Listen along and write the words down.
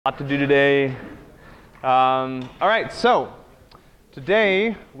Lot to do today. All right, so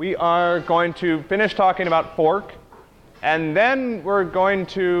today we are going to finish talking about fork, and then we're going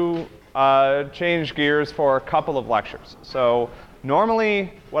to change gears for a couple of lectures. So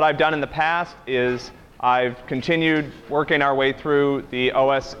normally what I've done in the past is I've continued working our way through the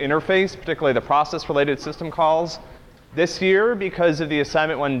OS interface, particularly the process-related system calls. This year, because of the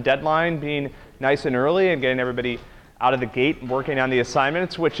assignment 1 deadline being nice and early and getting everybody out of the gate and working on the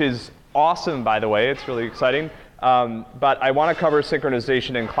assignments, which is awesome, by the way. It's really exciting. But I want to cover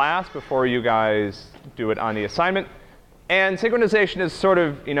synchronization in class before you guys do it on the assignment. And synchronization is sort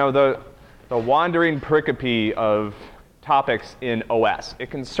of, the wandering pericope of topics in OS.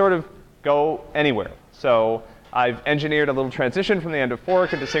 It can sort of go anywhere. So I've engineered a little transition from the end of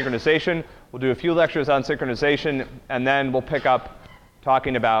fork into synchronization. We'll do a few lectures on synchronization, and then we'll pick up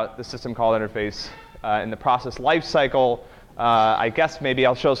talking about the system call interface in the process life cycle. I guess maybe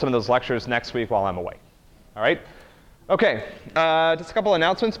I'll show some of those lectures next week while I'm away. All right? OK, just a couple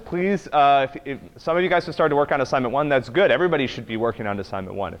announcements. Please, if some of you guys have started to work on assignment 1, that's good. Everybody should be working on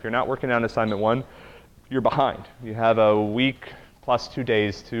assignment 1. If you're not working on assignment 1, you're behind. You have a week plus 2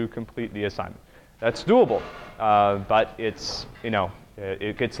 days to complete the assignment. That's doable, but it's,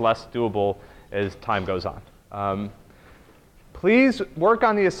 it gets less doable as time goes on. Please work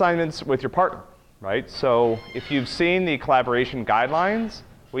on the assignments with your partner. Right? So if you've seen the collaboration guidelines,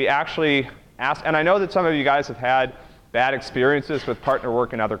 we actually ask, and I know that some of you guys have had bad experiences with partner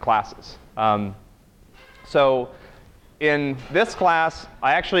work in other classes. So in this class,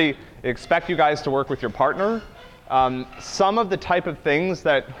 I actually expect you guys to work with your partner. Some of the type of things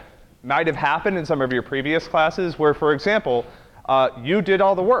that might have happened in some of your previous classes where, for example, you did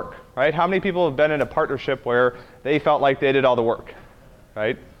all the work, right? How many people have been in a partnership where they felt like they did all the work,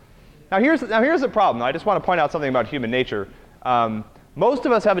 right? Now here's the problem. I just want to point out something about human nature. Most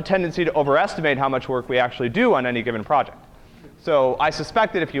of us have a tendency to overestimate how much work we actually do on any given project. So I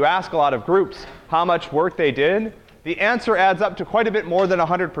suspect that if you ask a lot of groups how much work they did, the answer adds up to quite a bit more than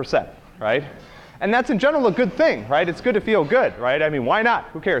 100%, right? And that's in general a good thing, right? It's good to feel good, right? I mean, why not?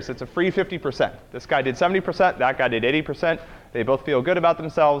 Who cares? It's a free 50%. This guy did 70%, that guy did 80%. They both feel good about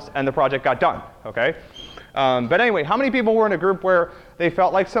themselves, and the project got done, OK? But anyway, how many people were in a group where they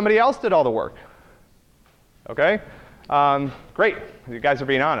felt like somebody else did all the work? OK? Great. You guys are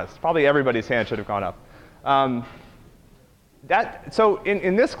being honest. Probably everybody's hand should have gone up. So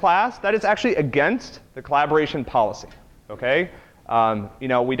in this class, that is actually against the collaboration policy. OK?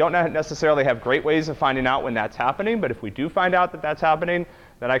 We don't necessarily have great ways of finding out when that's happening. But if we do find out that that's happening,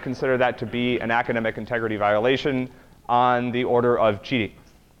 then I consider that to be an academic integrity violation on the order of cheating.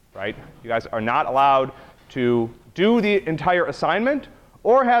 Right? You guys are not allowed to do the entire assignment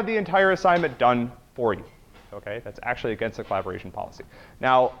or have the entire assignment done for you. OK? That's actually against the collaboration policy.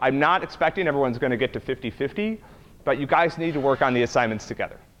 Now, I'm not expecting everyone's going to get to 50-50, but you guys need to work on the assignments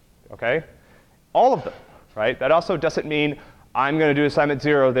together. OK? All of them. Right? That also doesn't mean I'm going to do assignment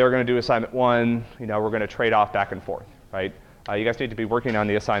 0, they're going to do assignment 1. We're going to trade off back and forth. Right? You guys need to be working on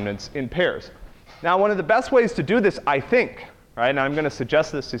the assignments in pairs. Now, one of the best ways to do this, I think, right, and I'm going to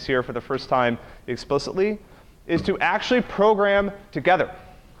suggest this here for the first time explicitly, is to actually program together.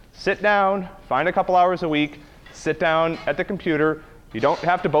 Sit down, find a couple hours a week, sit down at the computer. You don't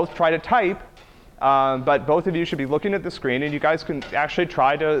have to both try to type, but both of you should be looking at the screen, and you guys can actually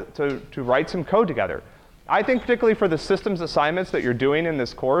try to write some code together. I think particularly for the systems assignments that you're doing in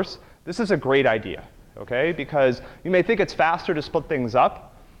this course, this is a great idea, OK? Because you may think it's faster to split things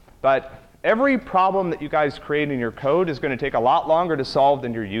up, but every problem that you guys create in your code is going to take a lot longer to solve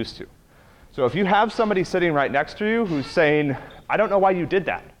than you're used to. So if you have somebody sitting right next to you who's saying, I don't know why you did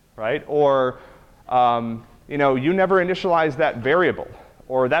that, right? Or you never initialized that variable.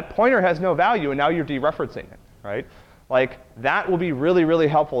 Or that pointer has no value, and now you're dereferencing it, right? Like, that will be really, really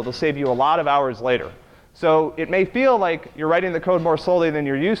helpful. It'll save you a lot of hours later. So it may feel like you're writing the code more slowly than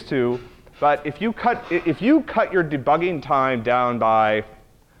you're used to, but if you cut your debugging time down by,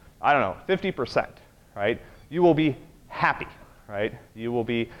 I don't know, 50%, right? You will be happy, right? You will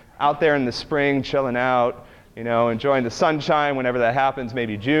be out there in the spring, chilling out, enjoying the sunshine whenever that happens,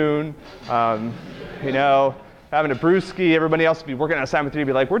 maybe June, having a brewski. Everybody else will be working on assignment 3 and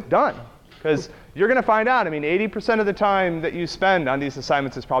be like, we're done. Because you're going to find out, 80% of the time that you spend on these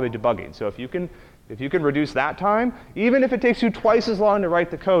assignments is probably debugging. So if you can reduce that time, even if it takes you twice as long to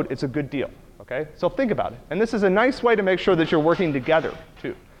write the code, it's a good deal. OK? So think about it. And this is a nice way to make sure that you're working together,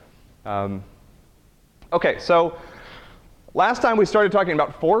 too. OK, so last time we started talking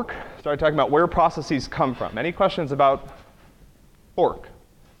about fork, started talking about where processes come from. Any questions about fork?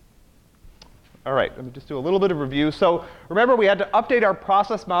 All right, let me just do a little bit of review. So remember, we had to update our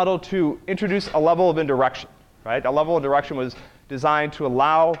process model to introduce a level of indirection, right? A level of indirection was designed to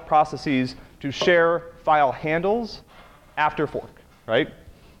allow processes to share file handles after fork, right?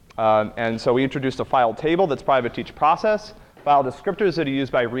 And so we introduced a file table that's private to each process. File descriptors that are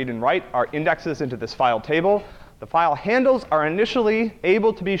used by read and write are indexes into this file table. The file handles are initially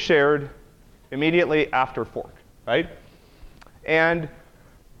able to be shared immediately after fork, right? And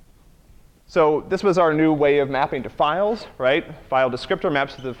so this was our new way of mapping to files, right? File descriptor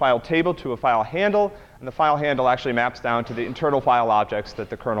maps to the file table to a file handle, and the file handle actually maps down to the internal file objects that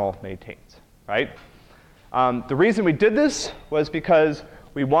the kernel maintains, right? The reason we did this was because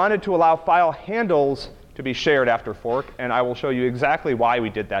we wanted to allow file handles to be shared after fork, and I will show you exactly why we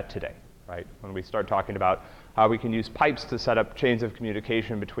did that today, right? When we start talking about how we can use pipes to set up chains of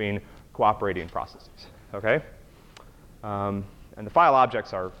communication between cooperating processes, okay? And the file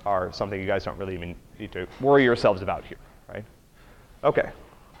objects are something you guys don't really even need to worry yourselves about here, right? Okay.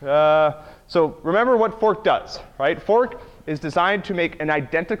 So remember what fork does, right? Fork is designed to make an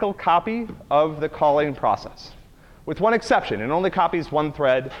identical copy of the calling process, with one exception. It only copies one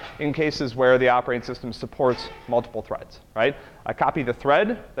thread in cases where the operating system supports multiple threads, right? I copy the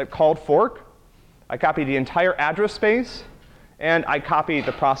thread that called fork, I copy the entire address space, and I copy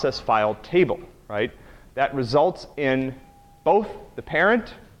the process file table, right? That results in both the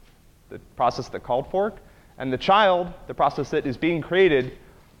parent, the process that called fork, and the child, the process that is being created,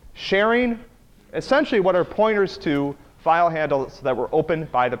 sharing essentially what are pointers to file handles that were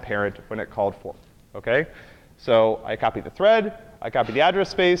opened by the parent when it called fork, okay? So I copy the thread, I copy the address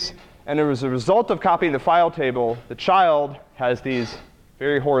space, and as a result of copying the file table, the child has these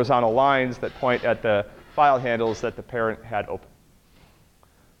very horizontal lines that point at the file handles that the parent had open.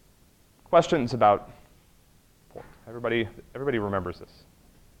 Questions about fork? Everybody remembers this.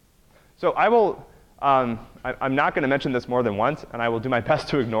 So I will, I'm not going to mention this more than once, and I will do my best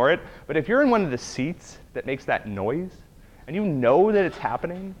to ignore it. But if you're in one of the seats that makes that noise, and you know that it's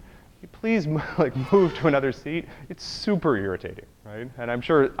happening, please move to another seat. It's super irritating, right? And I'm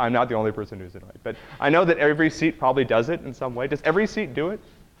sure I'm not the only person who's annoyed. But I know that every seat probably does it in some way. Does every seat do it?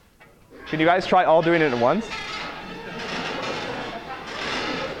 Can you guys try all doing it at once?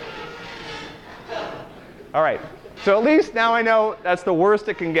 All right. So at least now I know that's the worst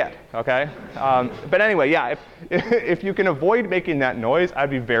it can get, OK? But anyway, yeah, if you can avoid making that noise, I'd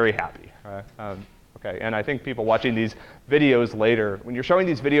be very happy. Okay, and I think people watching these videos later, when you're showing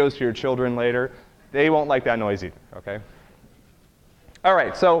these videos to your children later, they won't like that noise either, OK? All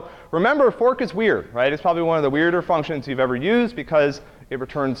right, so remember, fork is weird, right? It's probably one of the weirder functions you've ever used because it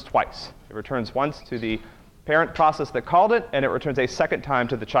returns twice. It returns once to the parent process that called it, and it returns a second time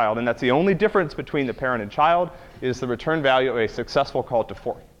to the child. And that's the only difference between the parent and child is the return value of a successful call to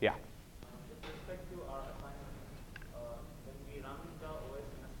fork. Yeah? With respect to our assignment, when we run the OS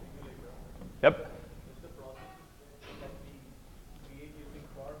in a simulator, Yep. is the process that we create using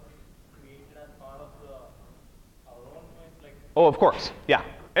fork created as part of our own OS? Like Oh, of course. Yeah.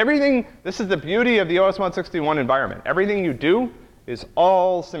 Everything, this is the beauty of the OS 161 environment. Everything you do is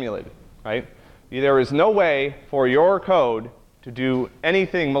all simulated, right? There is no way for your code to do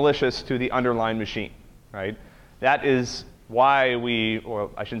anything malicious to the underlying machine, right? That is why or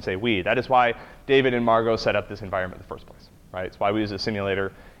I shouldn't say we, that is why David and Margot set up this environment in the first place, right? It's why we use a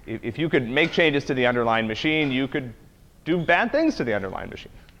simulator. If you could make changes to the underlying machine, you could do bad things to the underlying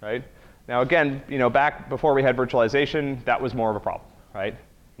machine, right? Now again, back before we had virtualization, that was more of a problem, right?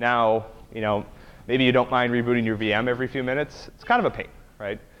 Now, maybe you don't mind rebooting your VM every few minutes. It's kind of a pain,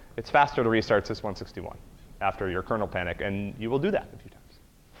 right? It's faster to restart Sys 161 after your kernel panic, and you will do that a few times.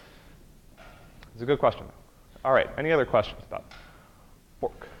 It's a good question, though. All right, any other questions about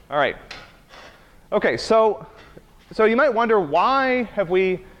fork? All right. OK, so you might wonder, why have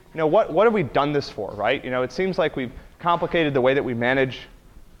we, what have we done this for, right? It seems like we've complicated the way that we manage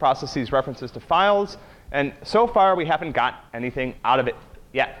processes references to files, and so far we haven't got anything out of it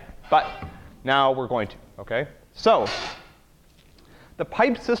yet. But now we're going to, OK? So the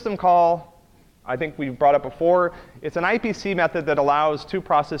pipe system call, I think we brought up before, it's an IPC method that allows two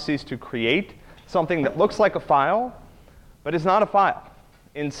processes to create something that looks like a file, but is not a file.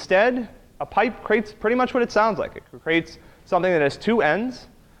 Instead, a pipe creates pretty much what it sounds like. It creates something that has two ends.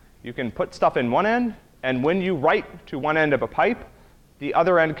 You can put stuff in one end, and when you write to one end of a pipe, the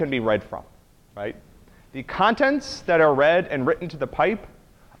other end can be read from, right? The contents that are read and written to the pipe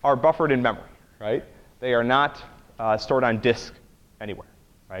are buffered in memory, right? They are not stored on disk anywhere,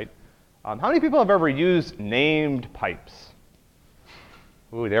 right? How many people have ever used named pipes?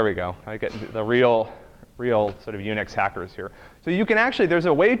 Ooh, there we go. I get the real sort of Unix hackers here. So you can actually, there's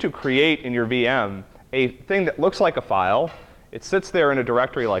a way to create in your VM a thing that looks like a file. It sits there in a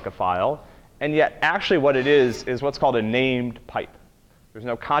directory like a file. And yet, actually what it is what's called a named pipe. There's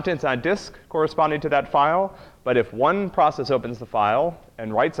no contents on disk corresponding to that file. But if one process opens the file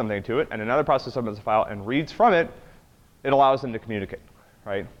and writes something to it, and another process opens the file and reads from it, it allows them to communicate,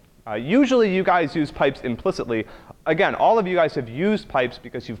 right? Usually you guys use pipes implicitly. Again, all of you guys have used pipes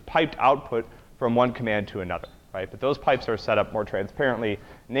because you've piped output from one command to another, right? But those pipes are set up more transparently.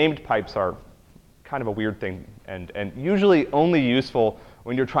 Named pipes are kind of a weird thing and usually only useful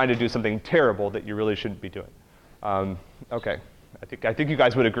when you're trying to do something terrible that you really shouldn't be doing. OK, I think you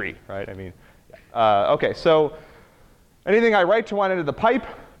guys would agree, right? I mean, OK, so anything I write to one end of the pipe,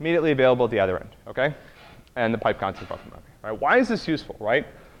 immediately available at the other end, OK? And the pipe constant buffer memory. Right? Why is this useful, right?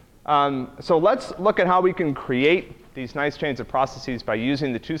 So let's look at how we can create these nice chains of processes by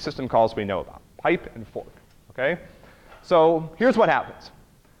using the two system calls we know about, pipe and fork, OK? So here's what happens.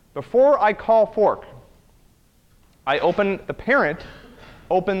 Before I call fork, the parent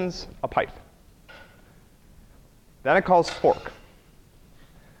opens a pipe. Then it calls fork.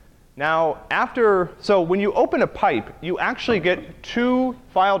 Now, so when you open a pipe, you actually get two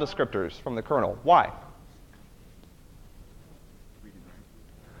file descriptors from the kernel. Why?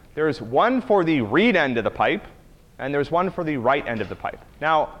 There's one for the read end of the pipe, and there's one for the write end of the pipe.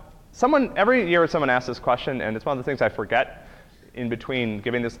 Now, every year someone asks this question, and it's one of the things I forget in between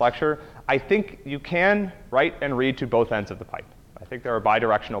giving this lecture. I think you can write and read to both ends of the pipe. I think there are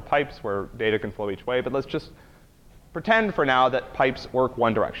bidirectional pipes where data can flow each way, but let's just pretend for now that pipes work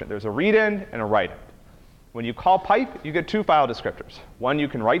one direction. There's a read end and a write end. When you call pipe, you get two file descriptors. One you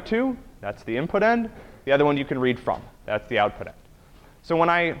can write to, that's the input end. The other one you can read from, that's the output end. So when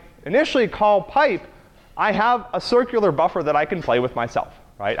I initially call pipe, I have a circular buffer that I can play with myself,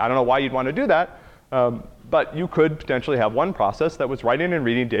 right? I don't know why you'd want to do that, but you could potentially have one process that was writing and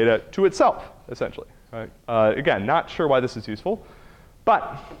reading data to itself, essentially. Right? Again, not sure why this is useful.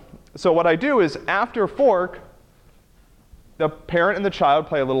 But so what I do is after fork, the parent and the child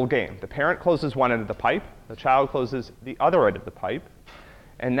play a little game. The parent closes one end of the pipe. The child closes the other end of the pipe.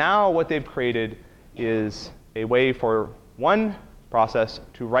 And now what they've created is a way for one process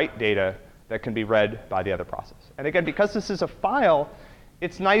to write data that can be read by the other process. And again, because this is a file,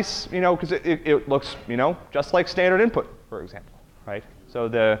 it's nice, because it looks, just like standard input, for example, right? So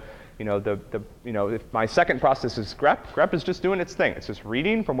if my second process is grep is just doing its thing. It's just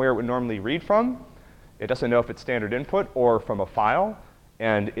reading from where it would normally read from. It doesn't know if it's standard input or from a file,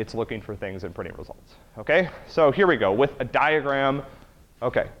 and it's looking for things and printing results. OK? So here we go with a diagram.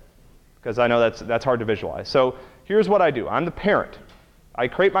 OK, because I know that's hard to visualize. So here's what I do. I'm the parent. I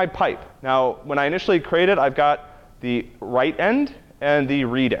create my pipe. Now, when I initially create it, I've got the write end and the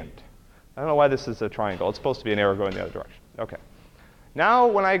read end. I don't know why this is a triangle. It's supposed to be an arrow going the other direction. OK. Now,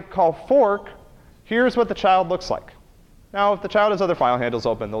 when I call fork, here's what the child looks like. Now, if the child has other file handles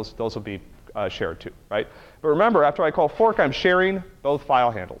open, those will be shared too, right? But remember, after I call fork, I'm sharing both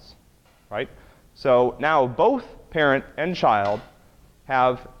file handles, right? So now both parent and child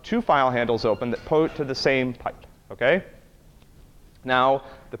have two file handles open that point to the same pipe, OK? Now,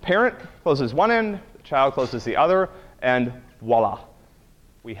 the parent closes one end, the child closes the other, and voila.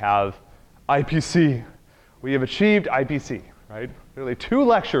 We have IPC. We have achieved IPC, right? Nearly 2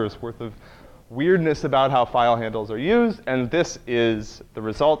 lectures worth of weirdness about how file handles are used, and this is the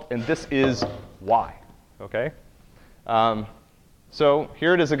result, and this is why, OK? So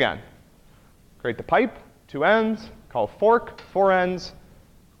here it is again. Create the pipe, 2 ends, call fork, 4 ends,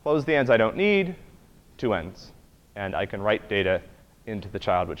 close the ends I don't need, 2 ends. And I can write data into the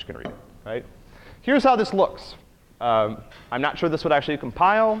child, which can read it, right? Here's how this looks. I'm not sure this would actually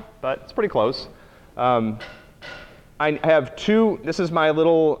compile, but it's pretty close. I have this is my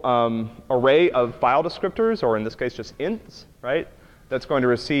little array of file descriptors, or in this case, just ints, right? That's going to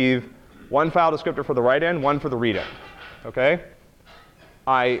receive one file descriptor for the write end, one for the read end, OK?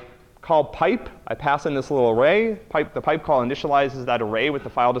 I call pipe. I pass in this little array. The pipe call initializes that array with the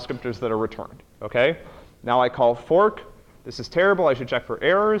file descriptors that are returned, OK? Now I call fork. This is terrible. I should check for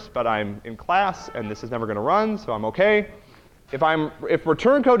errors, but I'm in class, and this is never going to run, so I'm OK. If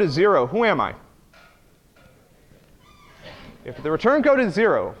return code is 0, who am I? If the return code is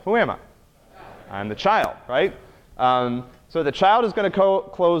 0, who am I? I'm the child, right? So the child is going to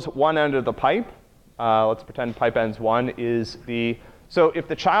close one end of the pipe. Let's pretend pipe ends 1 is the. So if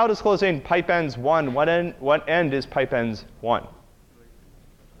the child is closing pipe ends 1, what end is pipe ends 1?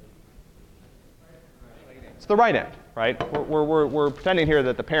 It's the right end, right? We're pretending here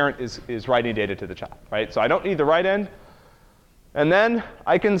that the parent is writing data to the child, right? So I don't need the right end. And then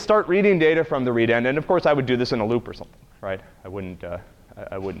I can start reading data from the read end. And of course, I would do this in a loop or something, right? I wouldn't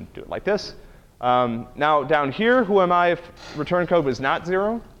do it like this. Now down here, who am I if return code was not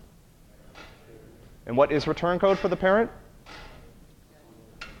 0? And what is return code for the parent?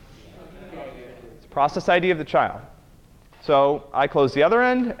 It's process ID of the child. So I close the other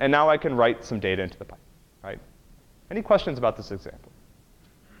end, and now I can write some data into the pipe, right? Any questions about this example?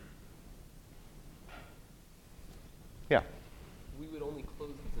 Yeah. We would only close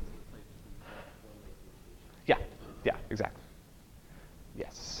it since the pipe is in one location. Yeah. Yeah. Exactly.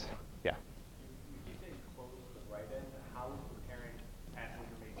 Yes. Yeah. You keep saying close the right end. How is the parent passing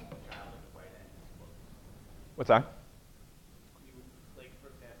information to the child at the right end is closed? What's that? You would, like,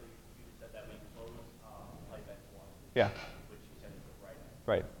 for example, you said that we close pipe end 1. Yeah. Which you said is the right end.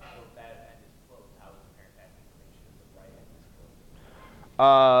 Right. So if that end is closed, how is the parent passing information if the right end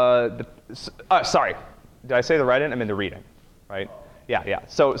is closed? Sorry. Did I say the right end? I mean the read end, right? Yeah, yeah.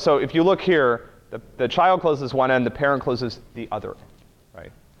 So if you look here, the child closes one end, the parent closes the other end,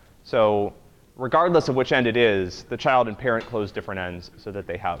 right? So regardless of which end it is, the child and parent close different ends so that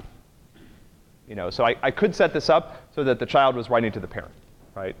they have, so I could set this up so that the child was writing to the parent,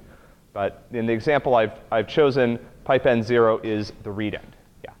 right? But in the example I've chosen, pipe end 0 is the read end.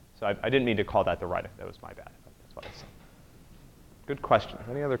 Yeah. So I didn't mean to call that the write end. That was my bad. That's what I said. Good question.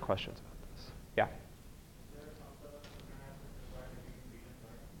 Any other questions about this? Yeah.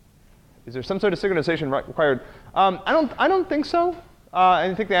 Is there some sort of synchronization required? I don't think so.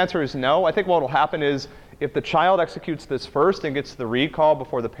 I think the answer is no. I think what will happen is if the child executes this first and gets the read call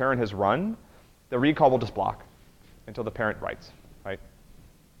before the parent has run, the read call will just block until the parent writes, right?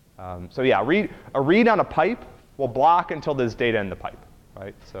 So yeah, a read on a pipe will block until there's data in the pipe,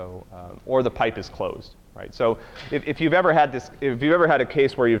 right? So, or the pipe is closed, right? So if you've ever had a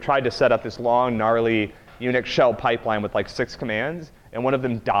case where you've tried to set up this long, gnarly Unix shell pipeline with like 6 commands, and one of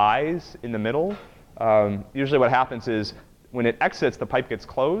them dies in the middle, usually what happens is when it exits, the pipe gets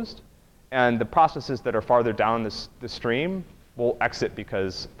closed, and the processes that are farther down the stream will exit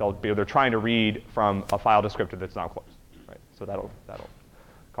because they're trying to read from a file descriptor that's not closed, right? So that'll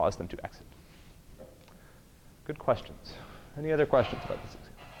cause them to exit. Good questions. Any other questions about this example?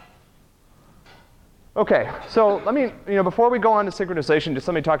 OK, so let me, before we go on to synchronization, just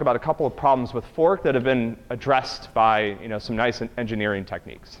let me talk about a couple of problems with fork that have been addressed by some nice engineering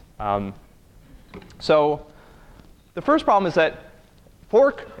techniques. So the first problem is that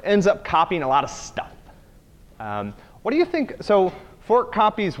fork ends up copying a lot of stuff. What do you think? So fork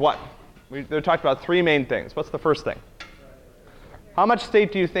copies what? They talked about 3 main things. What's the first thing? How much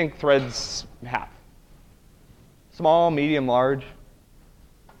state do you think threads have? Small, medium, large?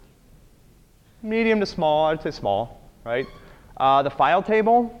 Medium to small, I'd say small, right? The file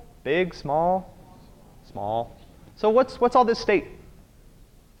table, big, small, small. So what's all this state?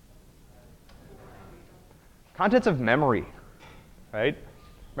 Contents of memory, right?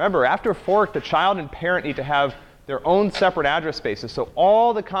 Remember, after fork, the child and parent need to have their own separate address spaces. So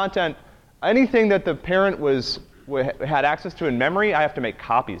all the content, anything that the parent had access to in memory, I have to make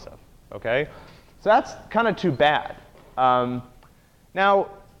copies of, OK? So that's kind of too bad. Now,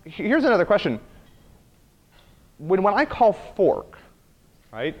 here's another question. When I call fork,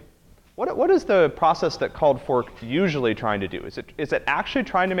 right, what is the process that called fork usually trying to do? Is it actually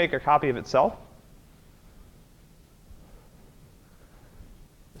trying to make a copy of itself?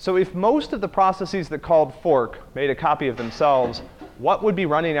 So if most of the processes that called fork made a copy of themselves, what would be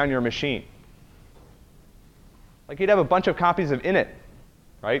running on your machine? Like you'd have a bunch of copies of init,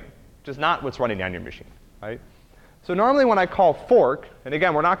 right? Just not what's running on your machine, right? So normally when I call fork, and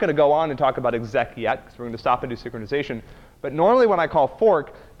again, we're not going to go on and talk about exec yet, because we're going to stop and do synchronization. But normally when I call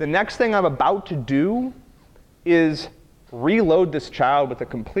fork, the next thing I'm about to do is reload this child with a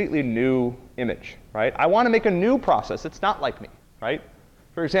completely new image, right? I want to make a new process. It's not like me, right?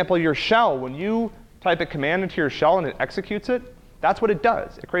 For example, your shell, when you type a command into your shell and it executes it, that's what it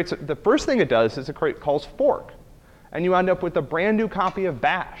does. It creates the first thing it does is it calls fork. And you end up with a brand new copy of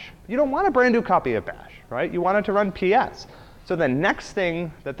bash. You don't want a brand new copy of bash, right? You want it to run PS. So the next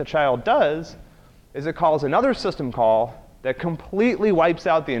thing that the child does is it calls another system call that completely wipes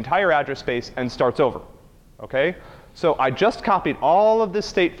out the entire address space and starts over, OK? So I just copied all of this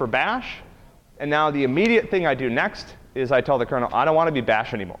state for bash. And now the immediate thing I do next is I tell the kernel, I don't want to be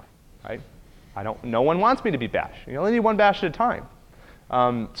bash anymore, right? No one wants me to be bash. You only need one bash at a time.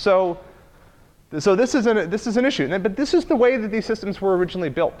 So this is an issue. But this is the way that these systems were originally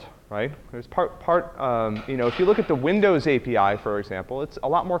built, right? There's if you look at the Windows API, for example, it's a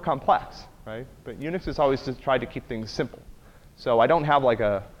lot more complex, right? But Unix has always just tried to keep things simple. So I don't have like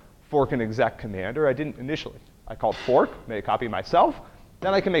a fork and exec command, or I didn't initially. I called fork, made a copy myself,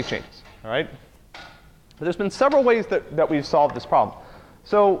 then I can make changes, all right? But there's been several ways that we've solved this problem.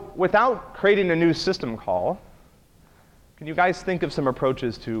 So without creating a new system call, can you guys think of some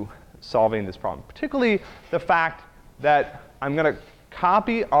approaches to solving this problem? Particularly the fact that I'm going to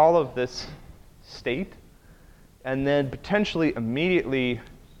copy all of this state and then potentially immediately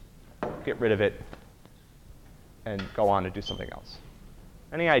get rid of it and go on to do something else.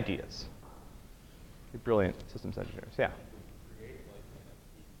 Any ideas? You're brilliant systems engineers. Yeah.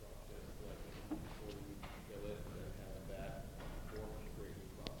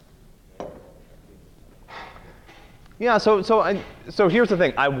 Yeah, so here's the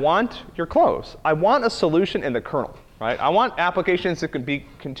thing. You're close. I want a solution in the kernel, right? I want applications that can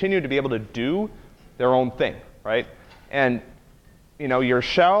continue to be able to do their own thing, right? And your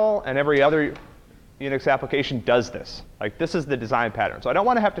shell and every other Unix application does this. Like, this is the design pattern. So I don't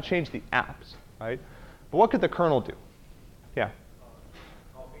want to have to change the apps, right? But what could the kernel do? Yeah.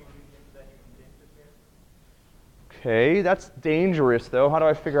 OK, that's dangerous, though. How do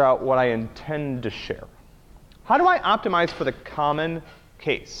I figure out what I intend to share? How do I optimize for the common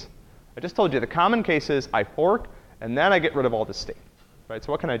case? I just told you the common case is I fork, and then I get rid of all the state. Right?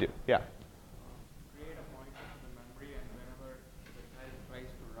 So what can I do? Yeah. Create a pointer to the memory, and whenever the child tries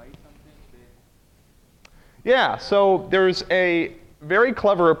to write something, Yeah, so there's a very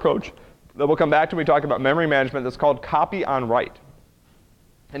clever approach that we'll come back to when we talk about memory management that's called copy on write.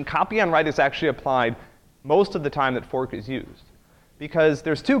 And copy on write is actually applied most of the time that fork is used. Because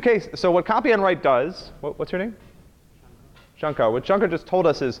there's two cases. So what copy on write does, what's your name? Shankar. What Shankar just told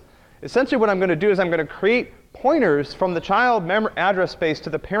us is, essentially what I'm going to do is I'm going to create pointers from the child address space to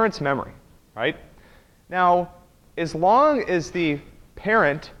the parent's memory, right? Now, as long as the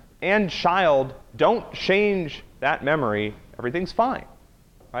parent and child don't change that memory, everything's fine,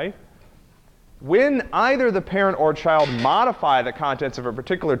 right? When either the parent or child modify the contents of a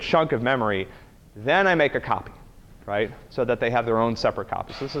particular chunk of memory, then I make a copy, right? So that they have their own separate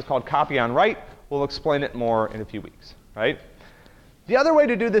copies. So this is called copy on write. We'll explain it more in a few weeks, right? The other way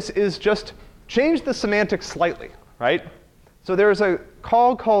to do this is just change the semantics slightly, right? So there's a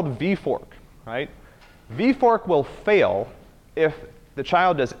call called vfork, right? Vfork will fail if the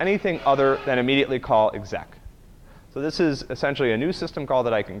child does anything other than immediately call exec. So this is essentially a new system call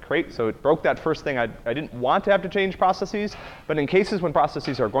that I can create. So it broke that first thing. I didn't want to have to change processes. But in cases when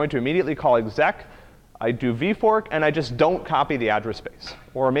processes are going to immediately call exec, I do vfork, and I just don't copy the address space.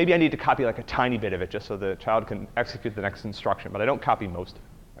 Or maybe I need to copy like a tiny bit of it just so the child can execute the next instruction. But I don't copy most of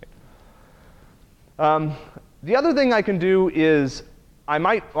it. Right? The other thing I can do is I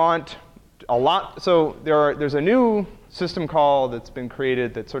might want a lot. So there's a new system call that's been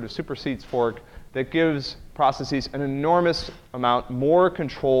created that sort of supersedes fork that gives processes an enormous amount more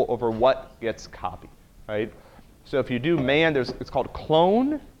control over what gets copied, right? So if you do man, it's called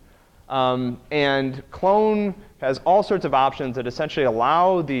clone. And clone has all sorts of options that essentially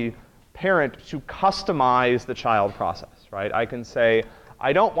allow the parent to customize the child process, right? I can say,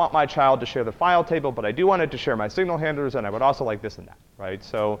 I don't want my child to share the file table, but I do want it to share my signal handlers, and I would also like this and that, right?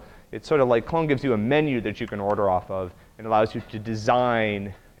 So it's sort of like clone gives you a menu that you can order off of and allows you to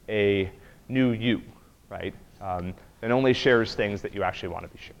design a new you, right? And only shares things that you actually want to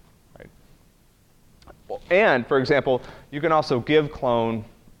be shared, right? And, for example, you can also give clone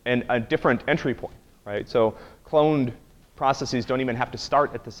a different entry point, right? So cloned processes don't even have to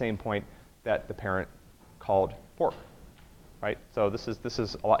start at the same point that the parent called fork, right? So this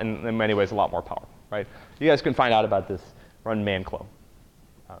is a lot, in many ways a lot more powerful, right? You guys can find out about this. Run man clone.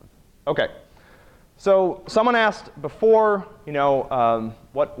 OK. So someone asked before,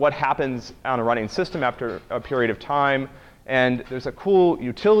 what happens on a running system after a period of time. And there's a cool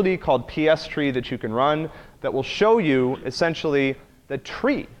utility called pstree that you can run that will show you essentially the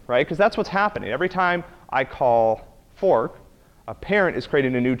tree, right? Because that's what's happening. Every time I call fork, a parent is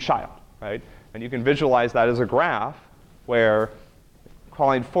creating a new child, right? And you can visualize that as a graph where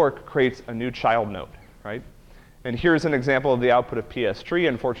calling fork creates a new child node, right? And here's an example of the output of pstree.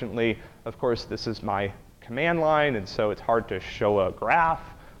 Unfortunately, of course, this is my command line, and so it's hard to show a graph.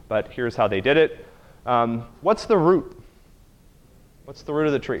 But here's how they did it. What's the root? What's the root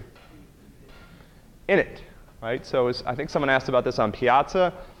of the tree? Init, right? So I think someone asked about this on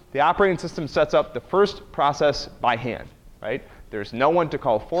Piazza. The operating system sets up the first process by hand, right? There's no one to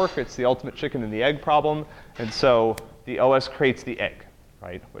call fork. It's the ultimate chicken and the egg problem. And so the OS creates the egg,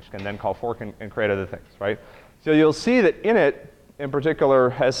 right? Which can then call fork and create other things, right? So you'll see that init, in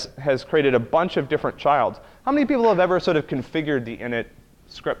particular, has created a bunch of different childs. How many people have ever sort of configured the init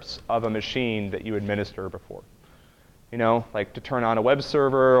scripts of a machine that you administer before? Like to turn on a web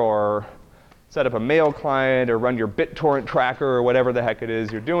server or set up a mail client or run your BitTorrent tracker or whatever the heck it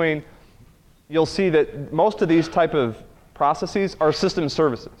is you're doing. you'll see that most of these type of processes are system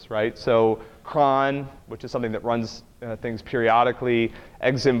services, right? So cron, which is something that runs things periodically.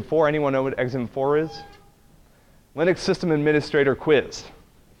 Exim4, anyone know what Exim4 is? Linux System Administrator Quiz.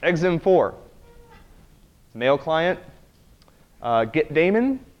 Exim4, mail client. Git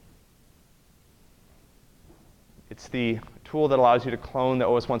daemon, it's the tool that allows you to clone the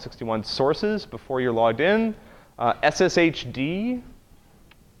OS 161 sources before you're logged in. SSHD,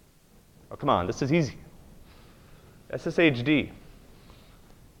 oh come on, this is easy. SSHD,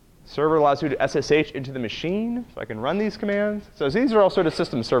 server allows you to SSH into the machine, so I can run these commands. So these are all sort of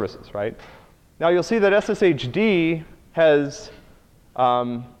system services, right? Now you'll see that SSHD has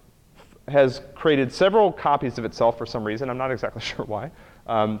created several copies of itself for some reason. I'm not exactly sure why.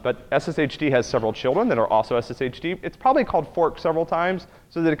 But SSHD has several children that are also SSHD. It's probably called fork several times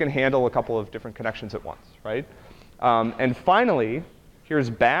so that it can handle a couple of different connections at once, right? And finally, here's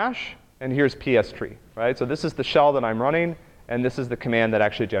bash, and here's pstree, right? So this is the shell that I'm running, and this is the command that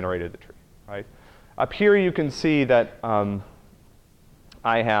actually generated the tree, right? Up here, you can see that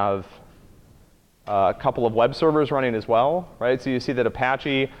I have a couple of web servers running as well, right? So you see that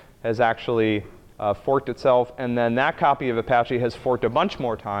Apache has actually forked itself, and then that copy of Apache has forked a bunch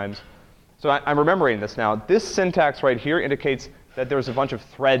more times. So I'm remembering this now. This syntax right here indicates that there's a bunch of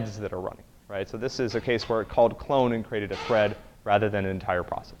threads that are running, right? So this is a case where it called clone and created a thread rather than an entire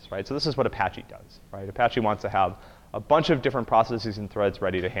process, right? So this is what Apache does, right? Apache wants to have a bunch of different processes and threads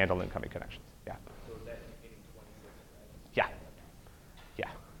ready to handle incoming connections. Yeah. So is that indicating 26 threads? Yeah. Yeah.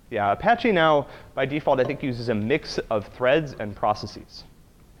 Yeah. Apache now, by default, I think uses a mix of threads and processes.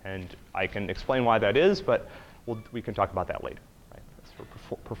 And I can explain why that is, but we can talk about that later. Right? That's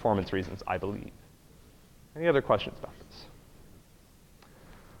for performance reasons, I believe. Any other questions about this?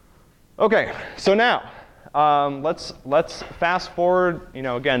 OK, so now let's fast forward.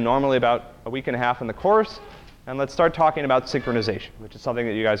 Again, normally about a week and a half in the course, and let's start talking about synchronization, which is something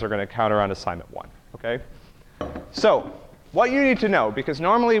that you guys are going to encounter on assignment 1. OK, so what you need to know, because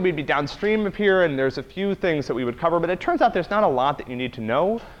normally we'd be downstream of here, and there's a few things that we would cover, but it turns out there's not a lot that you need to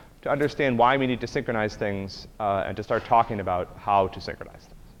know to understand why we need to synchronize things and to start talking about how to synchronize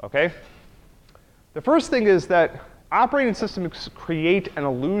things, OK? The first thing is that operating systems create an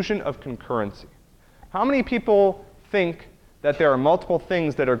illusion of concurrency. How many people think that there are multiple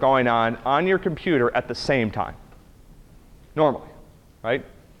things that are going on your computer at the same time? Normally, right?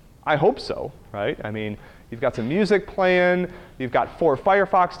 I hope so, right? I mean, you've got some music playing. You've got 4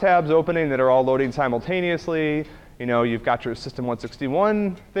 Firefox tabs opening that are all loading simultaneously. You've got your System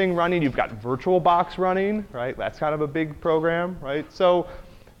 161 thing running. You've got VirtualBox running, right? That's kind of a big program, right? So,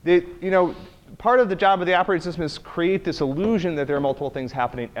 part of the job of the operating system is create this illusion that there are multiple things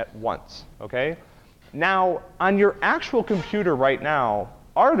happening at once, OK? Now, on your actual computer right now,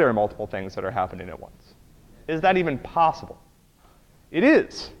 are there multiple things that are happening at once? Is that even possible? It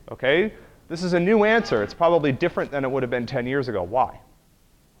is, OK? This is a new answer. It's probably different than it would have been 10 years ago. Why?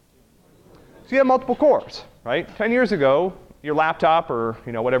 So you have multiple cores, right? 10 years ago, your laptop or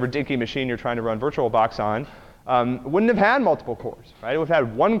whatever dinky machine you're trying to run VirtualBox on wouldn't have had multiple cores, right? It would have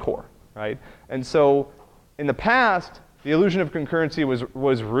had 1 core, right? And so in the past, the illusion of concurrency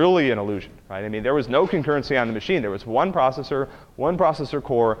was really an illusion, right? I mean, there was no concurrency on the machine. There was one processor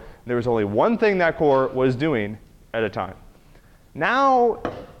core, and there was only one thing that core was doing at a time. Now,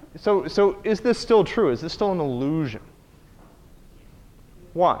 so is this still true? Is this still an illusion?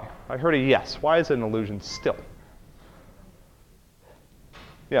 Why? I heard a yes. Why is it an illusion still?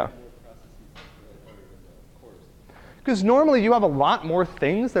 Yeah. Because normally you have a lot more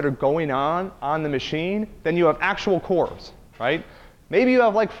things that are going on the machine than you have actual cores, right? Maybe you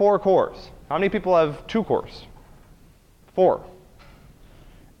have like 4 cores. How many people have 2 cores? 4.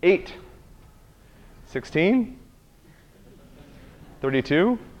 8. 16.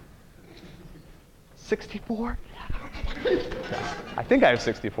 32. 64. I think I have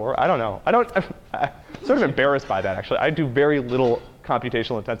 64. I don't know. I'm sort of embarrassed by that, actually. I do very little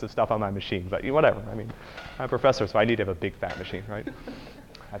computational intensive stuff on my machine, but whatever. I mean, I'm a professor, so I need to have a big fat machine, right?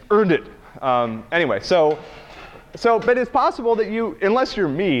 I've earned it. Anyway, but it's possible that unless you're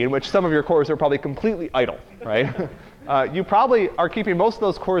me, in which some of your cores are probably completely idle, right? You probably are keeping most of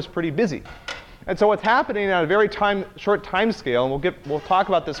those cores pretty busy. And so what's happening on a very short time scale, and we'll talk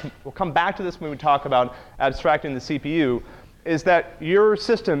about this, we'll come back to this when we talk about abstracting the CPU, is that your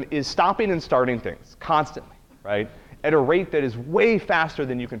system is stopping and starting things constantly, right? At a rate that is way faster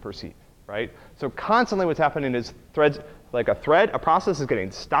than you can perceive, right? So constantly what's happening is a process is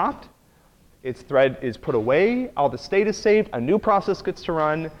getting stopped, its thread is put away, all the state is saved, a new process gets to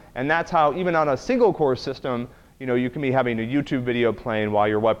run, and that's how, even on a single core system, you can be having a YouTube video playing while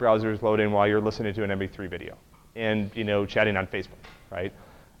your web browser is loading, while you're listening to an MP3 video, and chatting on Facebook, right?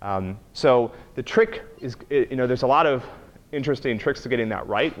 So the trick is, there's a lot of interesting tricks to getting that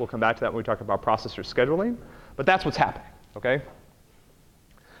right. We'll come back to that when we talk about processor scheduling, but that's what's happening, okay?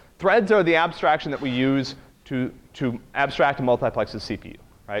 Threads are the abstraction that we use to abstract and multiplex the CPU,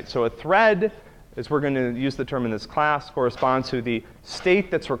 right? So a thread, as we're going to use the term in this class, corresponds to the state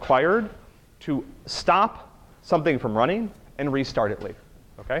that's required to stop something from running and restart it later,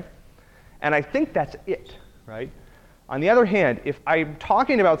 okay? And I think that's it, right? On the other hand, if I'm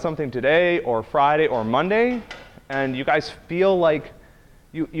talking about something today or Friday or Monday, and you guys feel like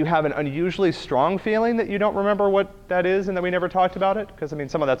you have an unusually strong feeling that you don't remember what that is and that we never talked about it, because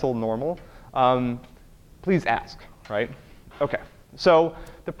some of that's a little normal, please ask, right? OK, so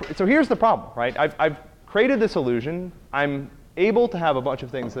here's the problem, right? I've created this illusion. I'm able to have a bunch of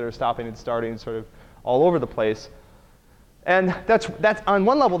things that are stopping and starting sort of all over the place. And that's on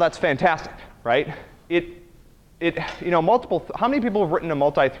one level, that's fantastic, right? How many people have written a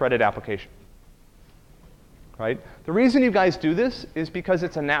multi-threaded application? Right? The reason you guys do this is because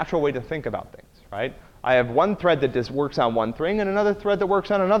it's a natural way to think about things, right? I have one thread that just works on one thing and another thread that works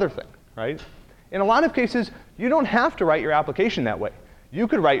on another thing, right? In a lot of cases, you don't have to write your application that way. You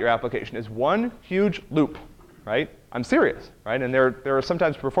could write your application as one huge loop, right? I'm serious, right? And there are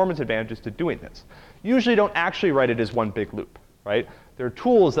sometimes performance advantages to doing this. You usually don't actually write it as one big loop, right? There are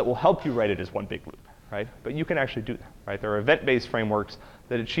tools that will help you write it as one big loop, right? But you can actually do that, right? There are event-based frameworks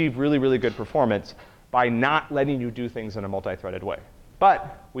that achieve really, really good performance by not letting you do things in a multi-threaded way.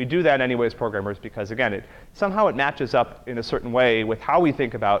 But we do that anyway as programmers because, again, somehow it matches up in a certain way with how we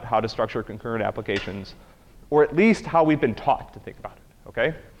think about how to structure concurrent applications, or at least how we've been taught to think about it,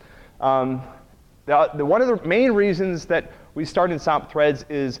 OK? One of the main reasons that we start and stop threads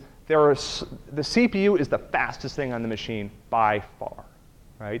is the CPU is the fastest thing on the machine by far,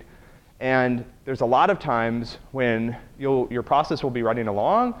 right? And there's a lot of times when your process will be running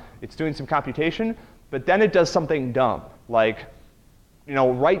along, it's doing some computation, but then it does something dumb, like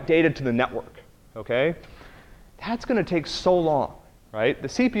write data to the network, OK? That's going to take so long, right? The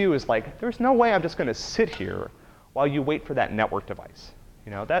CPU is like, there's no way I'm just going to sit here while you wait for that network device.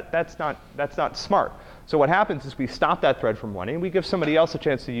 That's not smart. So what happens is we stop that thread from running. We give somebody else a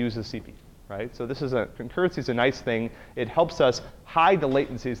chance to use the CPU, right? So concurrency is a nice thing. It helps us hide the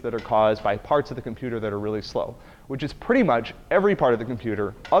latencies that are caused by parts of the computer that are really slow, which is pretty much every part of the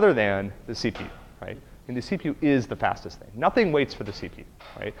computer other than the CPU, right? And the CPU is the fastest thing. Nothing waits for the CPU,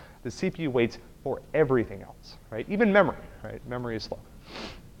 right? The CPU waits for everything else, right? Even memory, right? Memory is slow.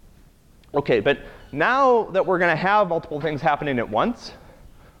 OK, but now that we're going to have multiple things happening at once,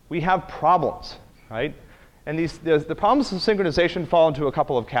 we have problems, right? And the problems of synchronization fall into a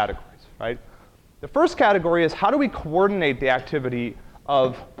couple of categories, right? The first category is how do we coordinate the activity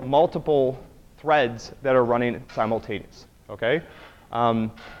of multiple threads that are running simultaneous, OK?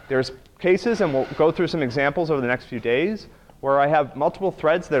 There's cases, and we'll go through some examples over the next few days, where I have multiple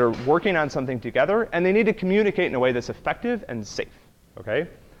threads that are working on something together, and they need to communicate in a way that's effective and safe, OK?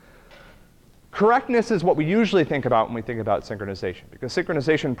 Correctness is what we usually think about when we think about synchronization, because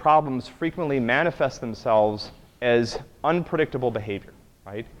synchronization problems frequently manifest themselves as unpredictable behavior,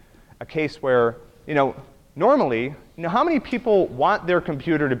 right? A case where, normally, how many people want their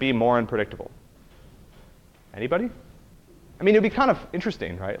computer to be more unpredictable? Anybody? It'd be kind of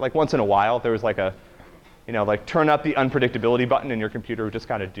interesting, right? Like once in a while, there was like turn up the unpredictability button and your computer would just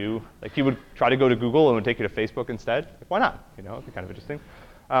kind of do, like you would try to go to Google and it would take you to Facebook instead. Like, why not? It'd be kind of interesting.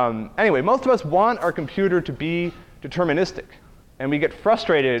 Anyway, most of us want our computer to be deterministic, and we get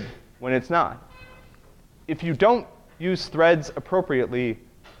frustrated when it's not. If you don't use threads appropriately,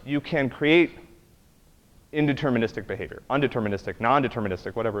 you can create indeterministic behavior, undeterministic,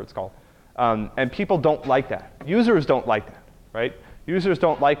 non-deterministic, whatever it's called. And people don't like that. Users don't like that, right? Users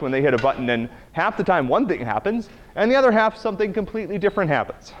don't like when they hit a button and half the time one thing happens, and the other half something completely different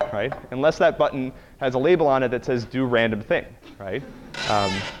happens, right? Unless that button has a label on it that says do random thing, right?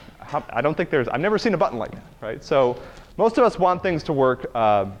 I don't think I've never seen a button like that, right? So most of us want things to work,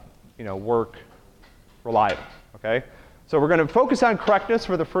 work reliably, OK? So we're going to focus on correctness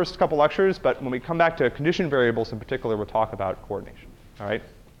for the first couple lectures, but when we come back to condition variables in particular, we'll talk about coordination, all right?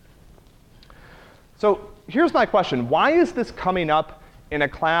 So here's my question. Why is this coming up in a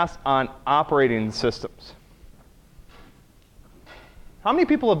class on operating systems? How many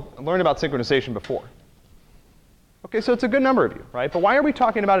people have learned about synchronization before? OK, so it's a good number of you, right? But why are we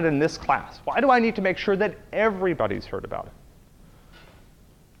talking about it in this class? Why do I need to make sure that everybody's heard about it?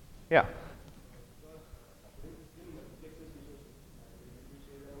 Yeah?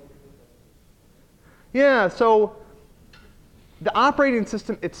 Yeah, so the operating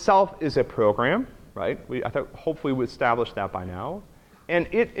system itself is a program, right? I thought hopefully we established that by now. And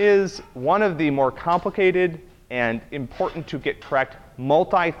it is one of the more complicated and important to get correct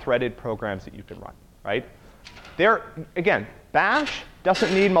multi-threaded programs that you can run, right? Again, Bash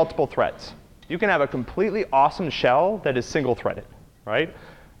doesn't need multiple threads. You can have a completely awesome shell that is single-threaded, right?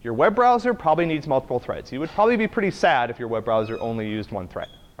 Your web browser probably needs multiple threads. You would probably be pretty sad if your web browser only used one thread,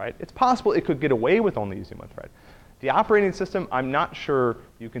 right? It's possible it could get away with only using one thread. The operating system, I'm not sure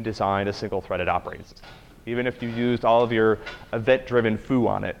you can design a single-threaded operating system, even if you used all of your event-driven foo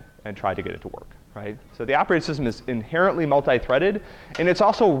on it and tried to get it to work, right? So the operating system is inherently multi-threaded, and it's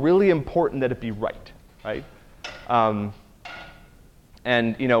also really important that it be right, right?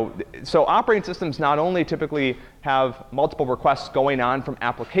 And so operating systems not only typically have multiple requests going on from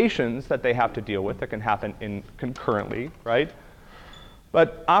applications that they have to deal with that can happen concurrently, right?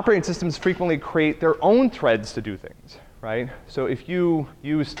 But operating systems frequently create their own threads to do things, right? So if you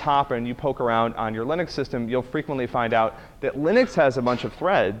use Top and you poke around on your Linux system, you'll frequently find out that Linux has a bunch of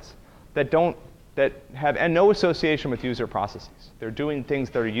threads that have no association with user processes. They're doing things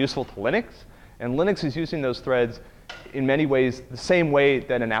that are useful to Linux, and Linux is using those threads in many ways the same way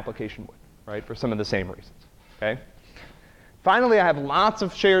that an application would, right? For some of the same reasons, okay? Finally, I have lots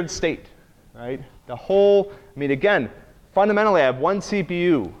of shared state, right? Again, fundamentally, I have one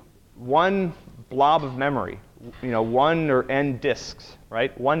CPU, one blob of memory, one or n disks,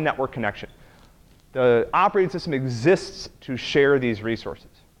 right? One network connection. The operating system exists to share these resources,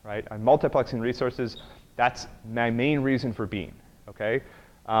 right? I'm multiplexing resources. That's my main reason for being, okay?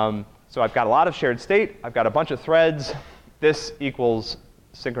 So I've got a lot of shared state. I've got a bunch of threads. This equals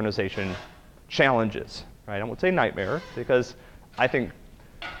synchronization challenges, right? I won't say nightmare, because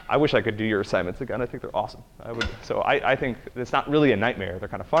I wish I could do your assignments again. I think they're awesome. I think it's not really a nightmare. They're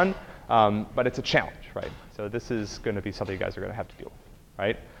kind of fun, but it's a challenge, right? So this is going to be something you guys are going to have to deal with,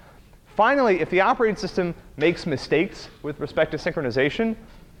 right? Finally, if the operating system makes mistakes with respect to synchronization,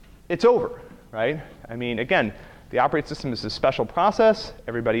 it's over, right? Again, the operating system is a special process.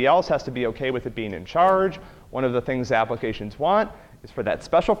 Everybody else has to be OK with it being in charge. One of the things the applications want is for that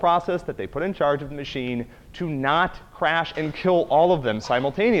special process that they put in charge of the machine to not crash and kill all of them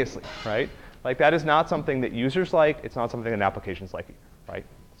simultaneously, right? Like, that is not something that users like. It's not something that applications like either, right?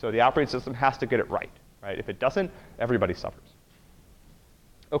 So the operating system has to get it right, right? If it doesn't, everybody suffers.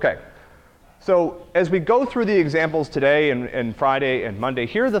 OK. So as we go through the examples today and Friday and Monday,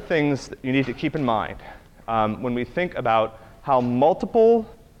 here are the things that you need to keep in mind when we think about how multiple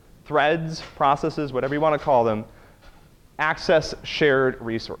threads, processes, whatever you want to call them, access shared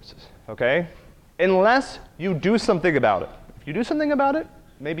resources, OK? Unless you do something about it. If you do something about it,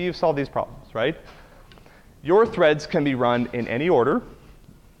 maybe you've solved these problems, right? Your threads can be run in any order.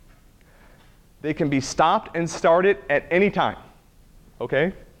 They can be stopped and started at any time,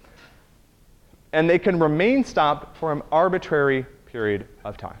 OK? And they can remain stopped for an arbitrary period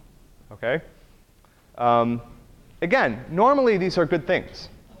of time, OK? Again, normally these are good things.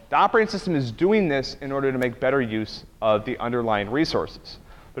 The operating system is doing this in order to make better use of the underlying resources.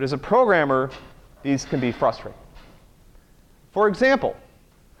 But as a programmer, these can be frustrating. For example,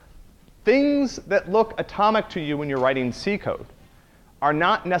 things that look atomic to you when you're writing C code are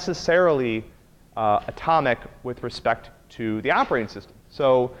not necessarily atomic with respect to the operating system.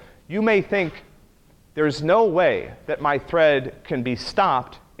 So you may think, there's no way that my thread can be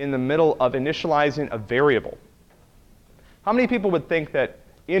stopped in the middle of initializing a variable. How many people would think that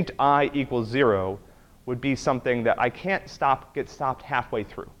int I equals 0 would be something that I can't get stopped halfway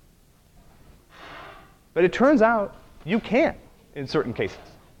through? But it turns out you can in certain cases.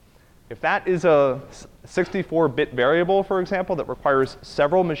 If that is a 64-bit variable, for example, that requires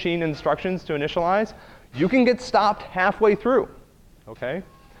several machine instructions to initialize, you can get stopped halfway through, OK?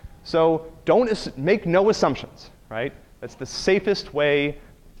 So make no assumptions, right? That's the safest way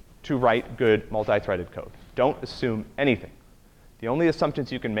to write good multi-threaded code. Don't assume anything. The only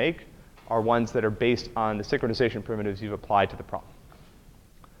assumptions you can make are ones that are based on the synchronization primitives you've applied to the problem.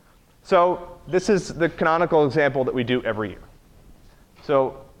 So this is the canonical example that we do every year.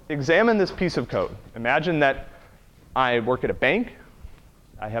 So examine this piece of code. Imagine that I work at a bank.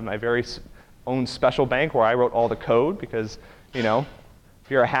 I have my very own special bank where I wrote all the code because, if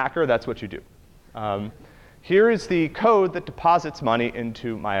you're a hacker, that's what you do. Here is the code that deposits money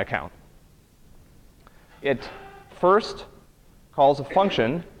into my account. It first calls a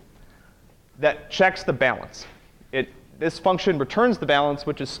function that checks the balance. This function returns the balance,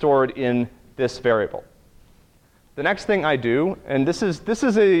 which is stored in this variable. The next thing I do, and this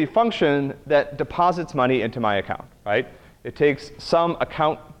is a function that deposits money into my account, right? It takes some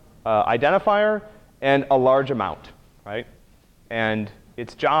account identifier and a large amount, right? And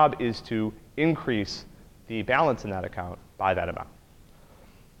its job is to increase the balance in that account by that amount.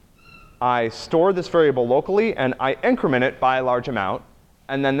 I store this variable locally, and I increment it by a large amount.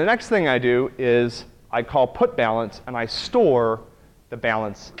 And then the next thing I do is I call put balance, and I store the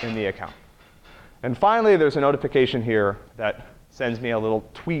balance in the account. And finally, there's a notification here that sends me a little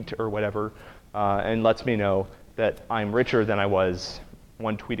tweet or whatever and lets me know that I'm richer than I was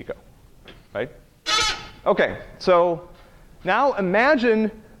one tweet ago, right? OK, so now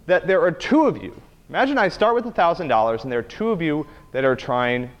imagine that there are two of you. Imagine I start with $1,000, and there are two of you that are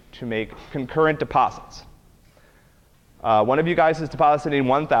trying to make concurrent deposits. One of you guys is depositing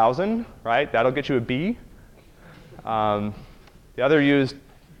 1,000, right? That'll get you a B. The other used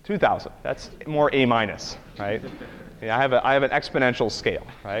 2,000. That's more A minus, right? Yeah, I have an exponential scale,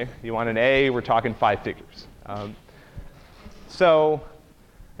 right? You want an A, we're talking 5 figures.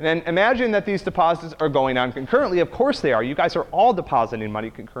 And then imagine that these deposits are going on concurrently. Of course they are. You guys are all depositing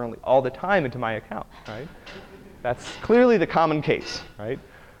money concurrently all the time into my account, right? That's clearly the common case, right?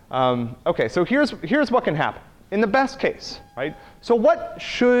 OK, so here's what can happen in the best case, right? So what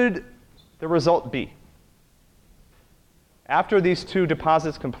should the result be? After these two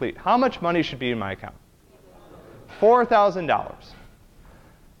deposits complete, how much money should be in my account? $4,000.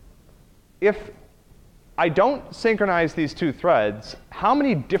 If I don't synchronize these two threads, how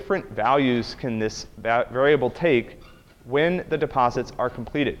many different values can this variable take when the deposits are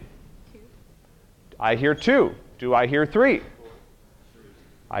completed? 2. I hear 2. Do I hear 3?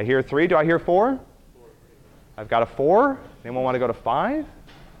 I hear 3. Do I hear 4? I've got a 4. Anyone want to go to 5?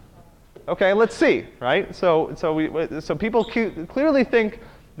 OK, let's see, right? So people clearly think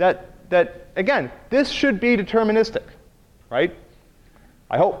that, again, this should be deterministic, right?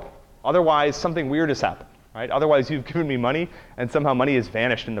 I hope. Otherwise, something weird has happened, right? Otherwise, you've given me money, and somehow money has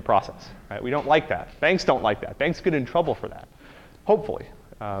vanished in the process, right? We don't like that. Banks don't like that. Banks get in trouble for that, hopefully,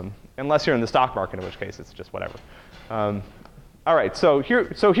 unless you're in the stock market, in which case it's just whatever. All right, so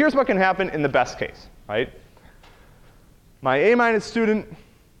here's what can happen in the best case, right? My A- student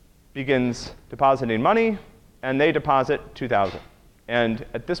begins depositing money, and they deposit 2,000. And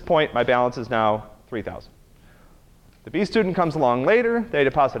at this point, my balance is now 3,000. The B student comes along later. They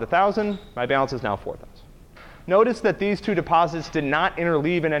deposit 1,000. My balance is now 4,000. Notice that these two deposits did not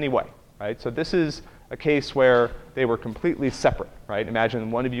interleave in any way, right? So this is a case where they were completely separate, right? Imagine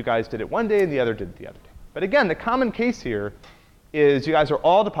one of you guys did it one day and the other did it the other day. But again, the common case here is you guys are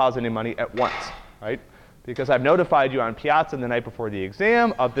all depositing money at once, right? Because I've notified you on Piazza the night before the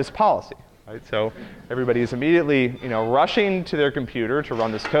exam of this policy, right? So everybody is immediately, rushing to their computer to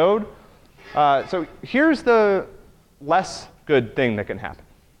run this code. So here's the less good thing that can happen.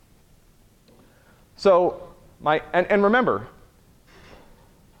 So and remember,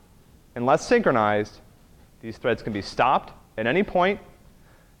 unless synchronized, these threads can be stopped at any point.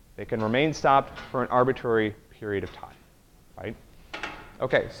 They can remain stopped for an arbitrary period of time, right?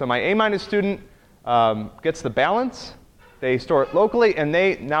 OK, so my A- student gets the balance. They store it locally, and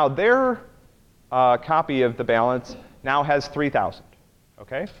now their copy of the balance now has 3,000,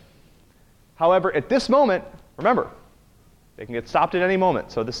 OK? However, at this moment, remember, they can get stopped at any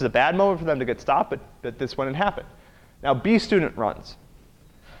moment. So this is a bad moment for them to get stopped, but this wouldn't happen. Now B student runs.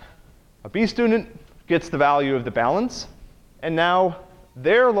 A B student gets the value of the balance, and now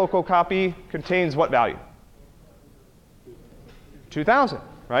their local copy contains what value? 2,000,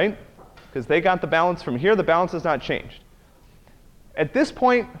 right? Because they got the balance from here. The balance has not changed. At this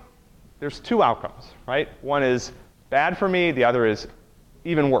point, there's two outcomes, right? One is bad for me. The other is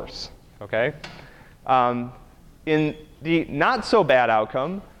even worse, OK? In the not so bad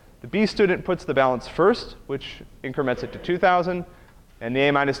outcome, the B student puts the balance first, which increments it to 2,000. And the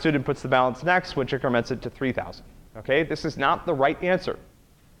A- student puts the balance next, which increments it to 3,000. OK? This is not the right answer,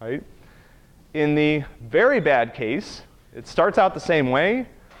 right? In the very bad case, it starts out the same way.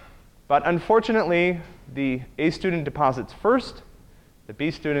 But unfortunately, the A student deposits first. The B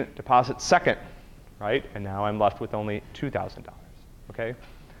student deposits second, right? And now I'm left with only $2,000, OK?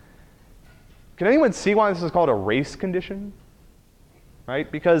 Can anyone see why this is called a race condition? Right?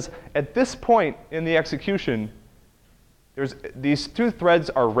 Because at this point in the execution, these two threads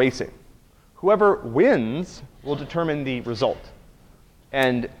are racing. Whoever wins will determine the result.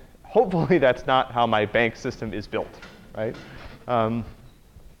 And hopefully that's not how my bank system is built, right?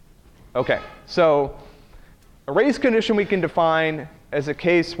 OK, so a race condition we can define as a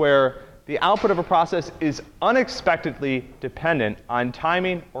case where the output of a process is unexpectedly dependent on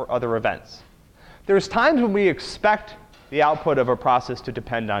timing or other events. There's times when we expect the output of a process to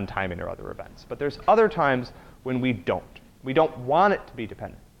depend on timing or other events. But there's other times when we don't. We don't want it to be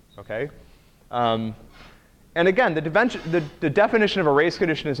dependent, OK? And again, the definition of a race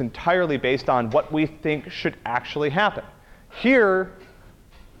condition is entirely based on what we think should actually happen. Here,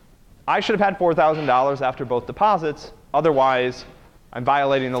 I should have had $4,000 after both deposits. Otherwise, I'm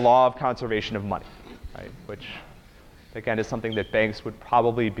violating the law of conservation of money, right? Which, again, is something that banks would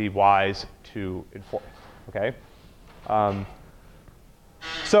probably be wise to enforce. Okay?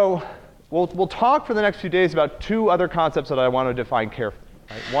 So we'll talk for the next few days about two other concepts that I want to define carefully.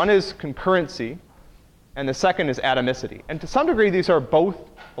 Right? One is concurrency, and the second is atomicity. And to some degree, these are both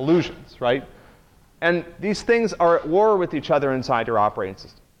illusions, right? And these things are at war with each other inside your operating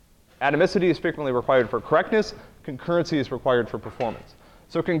system. Atomicity is frequently required for correctness. Concurrency is required for performance.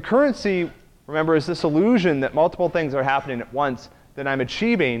 So concurrency, remember, is this illusion that multiple things are happening at once that I'm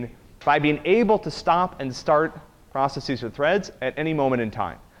achieving by being able to stop and start processes or threads at any moment in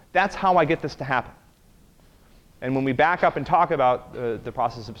time. That's how I get this to happen. And when we back up and talk about the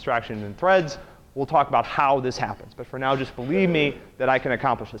process of abstraction and threads, we'll talk about how this happens. But for now, just believe me that I can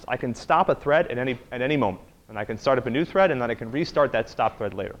accomplish this. I can stop a thread at any moment. And I can start up a new thread, and then I can restart that stop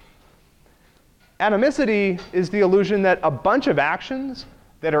thread later. Atomicity is the illusion that a bunch of actions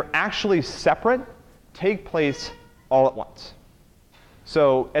that are actually separate take place all at once.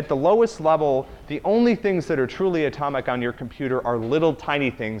 So at the lowest level, the only things that are truly atomic on your computer are little tiny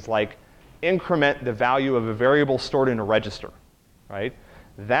things like increment the value of a variable stored in a register, right?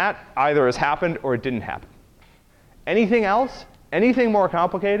 That either has happened or it didn't happen. Anything else, anything more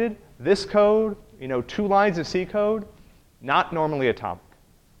complicated, this code, 2 lines of C code, not normally atomic,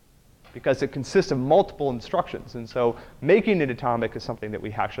 because it consists of multiple instructions. And so making it atomic is something that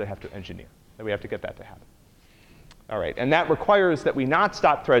we actually have to engineer, that we have to get that to happen. All right, and that requires that we not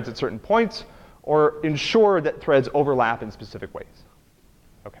stop threads at certain points or ensure that threads overlap in specific ways.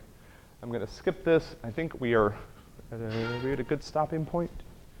 OK, I'm going to skip this. I think we are at a good stopping point.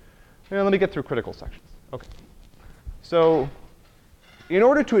 Let me get through critical sections. OK, so in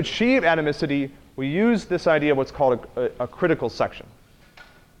order to achieve atomicity, we use this idea of what's called a critical section.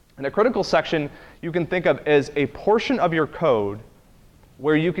 And a critical section you can think of as a portion of your code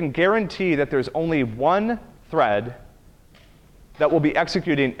where you can guarantee that there's only one thread that will be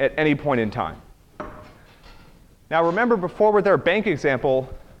executing at any point in time. Now remember, before with our bank example,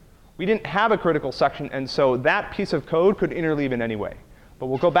 we didn't have a critical section, and so that piece of code could interleave in any way. But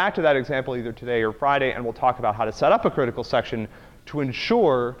we'll go back to that example either today or Friday, and we'll talk about how to set up a critical section to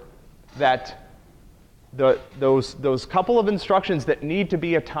ensure that those couple of instructions that need to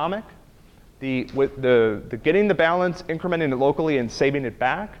be atomic, with the getting the balance, incrementing it locally, and saving it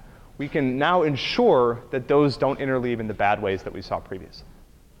back, we can now ensure that those don't interleave in the bad ways that we saw previously.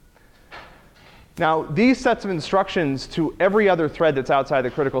 Now, these sets of instructions to every other thread that's outside the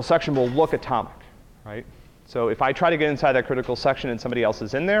critical section will look atomic, right? So if I try to get inside that critical section and somebody else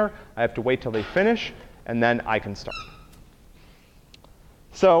is in there, I have to wait till they finish, and then I can start.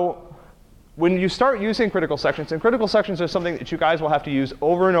 So when you start using critical sections, and critical sections are something that you guys will have to use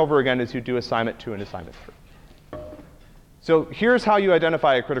over and over again as you do assignment 2 and assignment 3. So here's how you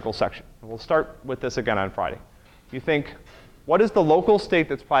identify a critical section. We'll start with this again on Friday. You think, what is the local state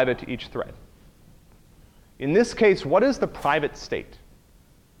that's private to each thread? In this case, what is the private state?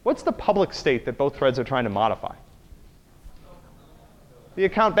 What's the public state that both threads are trying to modify? The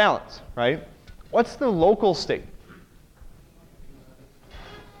account balance, right? What's the local state?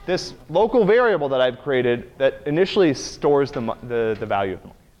 This local variable that I've created that initially stores the value of the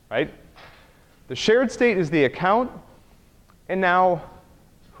money, right? The shared state is the account. And now,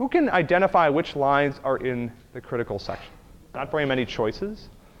 who can identify which lines are in the critical section? Not very many choices.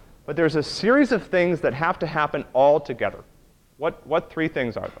 But there's a series of things that have to happen all together. What 3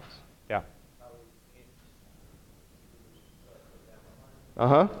 things are those?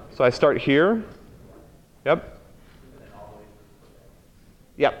 Yeah. So I start here. Yep.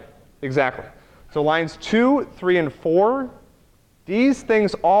 Yep, exactly. So lines 2, 3, and 4, these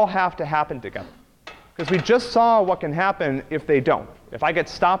things all have to happen together. Because we just saw what can happen if they don't. If I get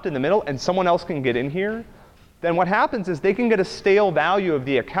stopped in the middle and someone else can get in here, then what happens is they can get a stale value of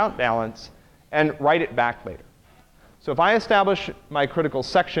the account balance and write it back later. So if I establish my critical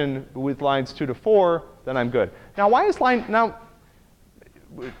section with lines 2 to 4, then I'm good. Now, why is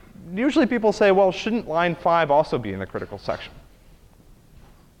usually people say, well, shouldn't line 5 also be in the critical section?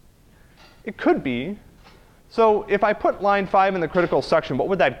 It could be. So if I put line 5 in the critical section, what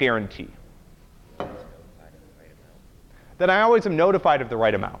would that guarantee? That I always am notified of the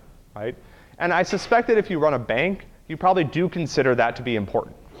right amount, right? And I suspect that if you run a bank, you probably do consider that to be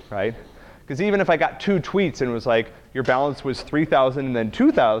important, right? Because even if I got 2 tweets and it was like, your balance was 3,000 and then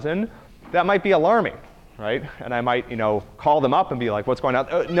 2,000, that might be alarming, right? And I might, call them up and be like, what's going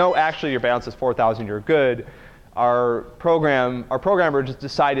on? No, actually, your balance is 4,000. You're good. Our programmer just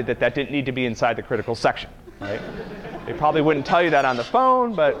decided that that didn't need to be inside the critical section, right? They probably wouldn't tell you that on the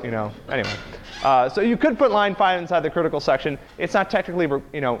phone, but anyway. So you could put line 5 inside the critical section. It's not technically,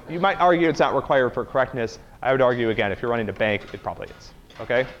 you might argue it's not required for correctness. I would argue, again, if you're running a bank, it probably is,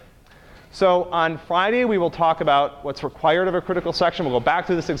 OK? So on Friday, we will talk about what's required of a critical section. We'll go back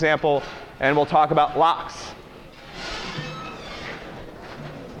to this example, and we'll talk about locks.